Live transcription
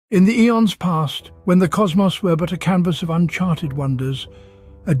In the eons past, when the cosmos were but a canvas of uncharted wonders,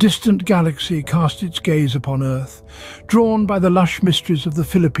 a distant galaxy cast its gaze upon Earth, drawn by the lush mysteries of the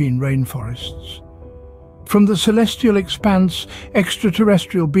Philippine rainforests. From the celestial expanse,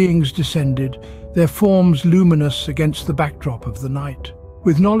 extraterrestrial beings descended, their forms luminous against the backdrop of the night.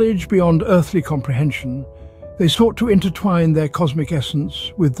 With knowledge beyond earthly comprehension, they sought to intertwine their cosmic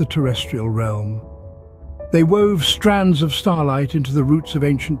essence with the terrestrial realm. They wove strands of starlight into the roots of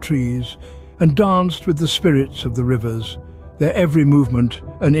ancient trees and danced with the spirits of the rivers, their every movement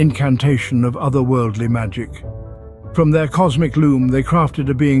an incantation of otherworldly magic. From their cosmic loom they crafted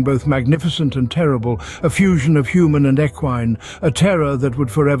a being both magnificent and terrible, a fusion of human and equine, a terror that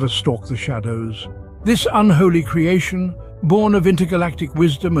would forever stalk the shadows. This unholy creation, born of intergalactic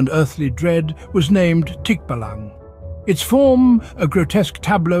wisdom and earthly dread, was named Tikbalang. Its form, a grotesque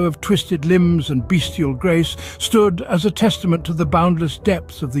tableau of twisted limbs and bestial grace, stood as a testament to the boundless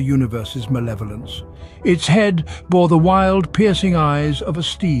depths of the universe's malevolence. Its head bore the wild, piercing eyes of a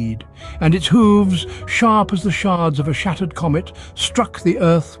steed, and its hooves, sharp as the shards of a shattered comet, struck the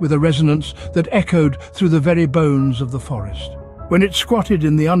earth with a resonance that echoed through the very bones of the forest. When it squatted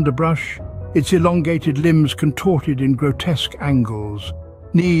in the underbrush, its elongated limbs contorted in grotesque angles,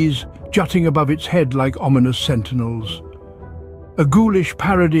 knees jutting above its head like ominous sentinels. A ghoulish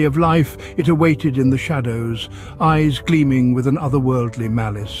parody of life it awaited in the shadows, eyes gleaming with an otherworldly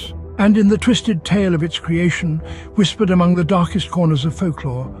malice. And in the twisted tale of its creation, whispered among the darkest corners of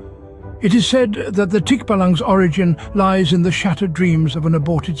folklore, it is said that the Tikbalang's origin lies in the shattered dreams of an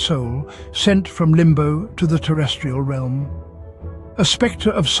aborted soul, sent from limbo to the terrestrial realm. A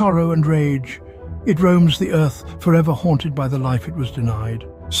spectre of sorrow and rage, it roams the earth, forever haunted by the life it was denied.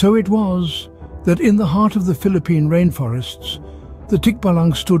 So it was that in the heart of the Philippine rainforests, the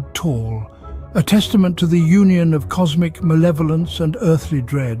Tikbalang stood tall, a testament to the union of cosmic malevolence and earthly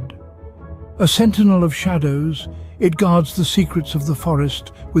dread. A sentinel of shadows, it guards the secrets of the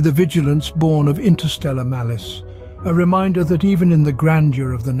forest with a vigilance born of interstellar malice, a reminder that even in the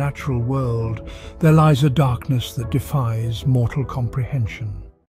grandeur of the natural world, there lies a darkness that defies mortal comprehension.